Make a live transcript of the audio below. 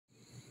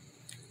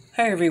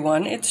Hi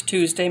everyone, it's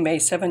Tuesday, May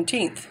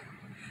 17th.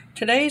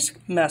 Today's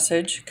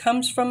message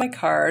comes from a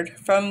card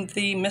from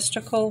the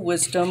Mystical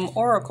Wisdom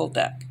Oracle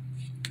deck.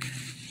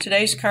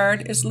 Today's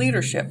card is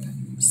Leadership.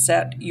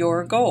 Set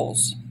your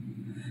goals.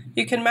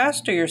 You can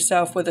master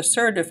yourself with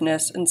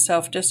assertiveness and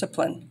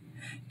self-discipline.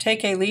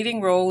 Take a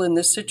leading role in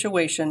this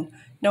situation,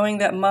 knowing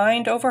that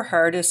mind over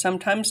heart is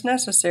sometimes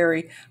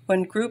necessary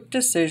when group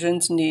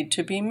decisions need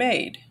to be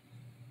made.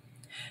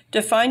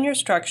 Define your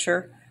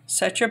structure,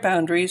 set your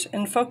boundaries,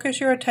 and focus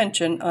your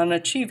attention on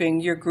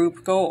achieving your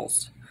group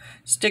goals.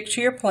 Stick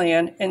to your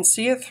plan and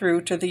see it through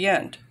to the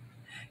end.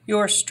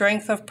 Your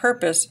strength of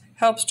purpose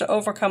helps to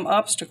overcome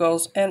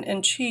obstacles and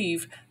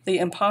achieve the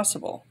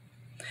impossible.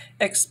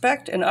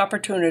 Expect an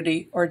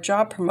opportunity or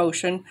job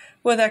promotion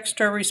with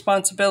extra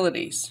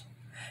responsibilities.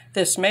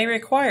 This may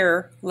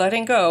require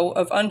letting go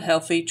of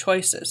unhealthy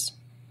choices.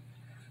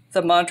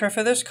 The mantra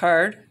for this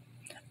card: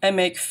 I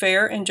make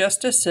fair and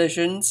just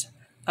decisions.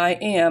 I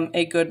am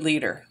a good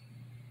leader.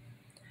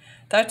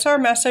 That's our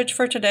message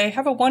for today.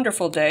 Have a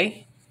wonderful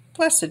day.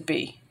 Blessed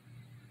be.